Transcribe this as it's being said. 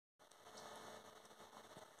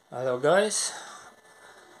Hello guys,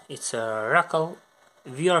 it's a Racal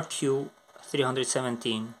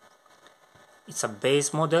VRQ-317. It's a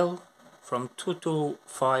base model from 2 to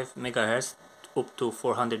 5 MHz up to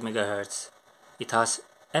 400 MHz. It has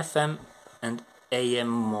FM and AM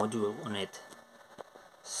module on it.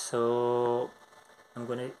 So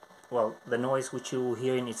the noise which you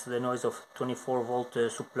hearing, it's the noise of 24 volt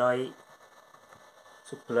supply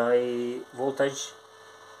voltage.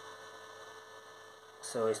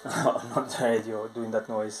 So it's not the radio doing that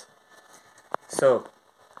noise. So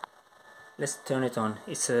let's turn it on.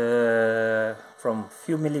 It's from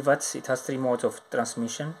few milliwatts. It has 3 modes of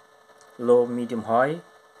transmission: low, medium, high,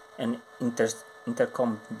 and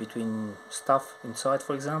intercom between stuff inside,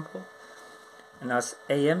 for example. And has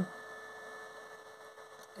AM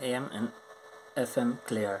and FM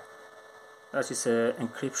clear. That is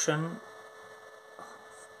encryption,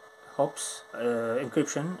 hops,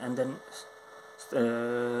 encryption, and then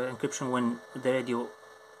encryption when the radio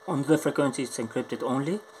on the frequency is encrypted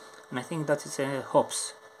only, and I think that is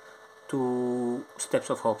hops, 2 steps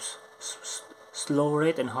of hops, slow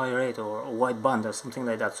rate and high rate, or wide band or something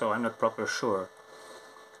like that, so I'm not proper sure.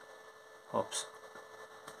 Hops.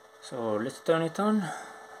 So let's turn it on.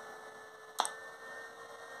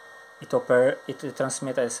 It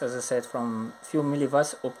transmits, as I said, from few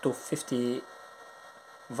milliwatts up to 50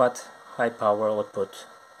 watt high power output.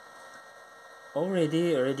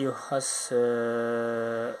 Already radio has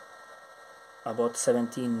about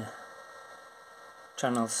 17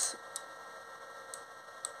 channels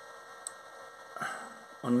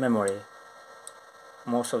on memory.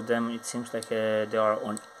 Most of them, it seems like they are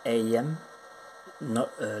on AM,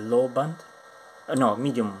 low band, no,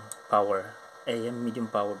 medium power, AM medium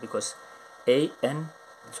power, because AN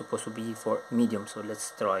is supposed to be for medium. So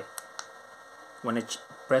let's try. When I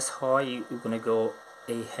press high, you're gonna go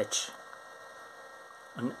AH.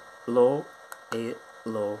 On low, A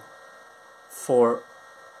low. 4,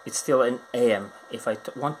 it's still an AM. If I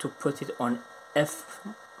want to put it on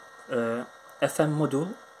FM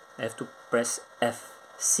module, I have to press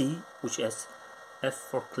FC, which is F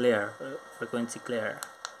for clear, frequency clear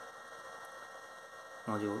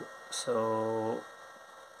module. So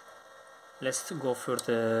let's go for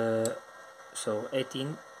the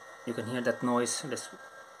 18. You can hear that noise. Let's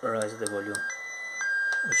raise the volume,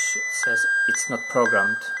 which says it's not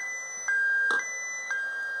programmed.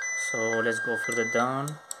 So let's go further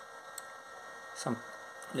down.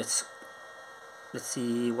 Let's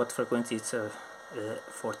see what frequency it's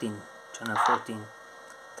 14, channel 14,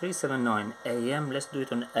 379 AM. Let's do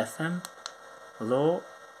it on FM, low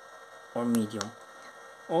or medium.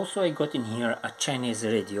 Also, I got in here a Chinese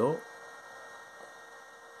radio.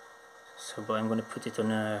 So I'm gonna put it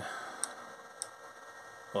on a,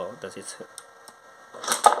 well, that's it.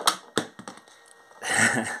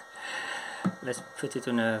 Let's put it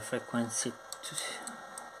on a frequency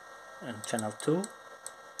and channel 2,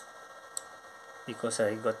 because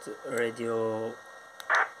I got radio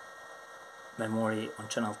memory on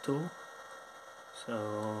channel 2.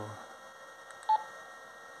 So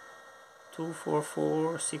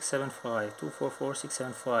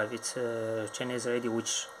 244,675. It's a Chinese radio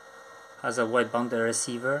which has a wideband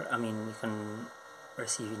receiver. I mean, you can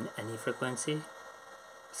receive in any frequency.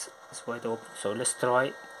 It's wide open. So let's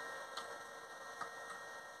try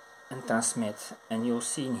and transmit, and you'll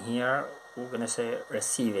see in here we're gonna say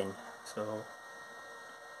receiving. So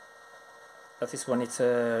that is when it's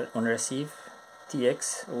on receive.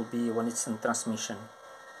 TX will be when it's in transmission.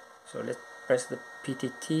 So let's press the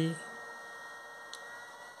PTT.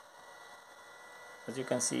 As you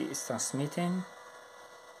can see, it's transmitting,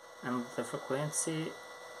 and the frequency.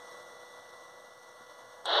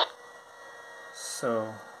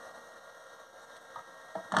 So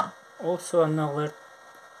also another,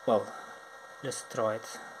 well, let's try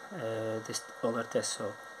it, this other test.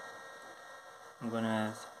 So I'm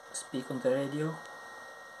gonna speak on the radio.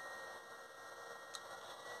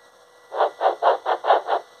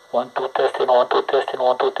 1 2 testing, 1 2 testing,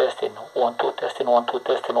 1 2 testing, 1 2 testing, 1 2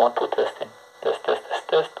 testing, 1 2 testing,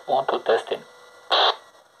 test 1 2 testing.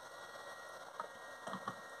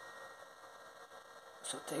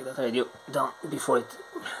 So take that radio down before it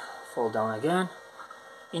fall down again.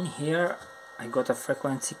 In here I got a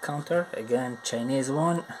frequency counter, again Chinese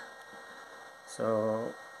one,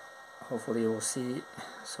 so hopefully you will see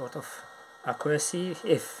sort of accuracy.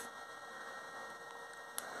 If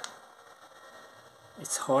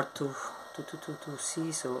it's hard to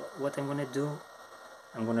see, so what I'm gonna do,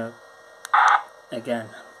 I'm gonna again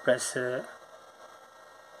press the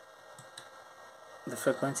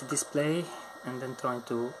frequency display, and then trying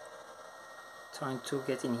to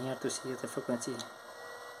get in here to see the frequency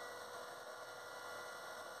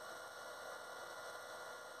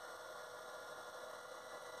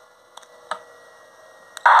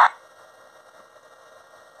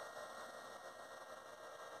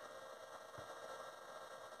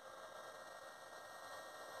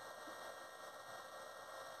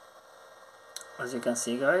as you can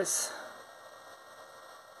see, guys.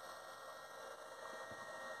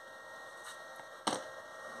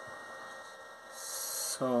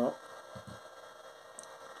 So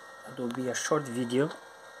it will be a short video.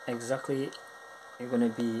 Exactly, you're gonna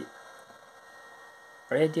be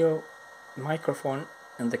radio, microphone,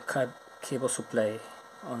 and the cable supply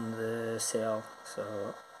on the cell.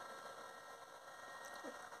 So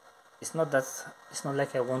it's not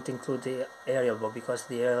like I won't include the aerial, but because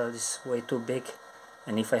the aerial is way too big,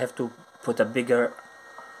 and if I have to put a bigger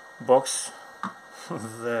box,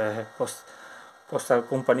 the postal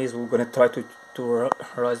companies were gonna try to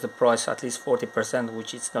raise the price at least 40%,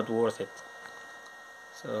 which it's not worth it.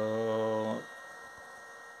 So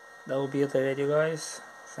that will be the video, guys.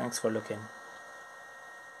 Thanks for looking.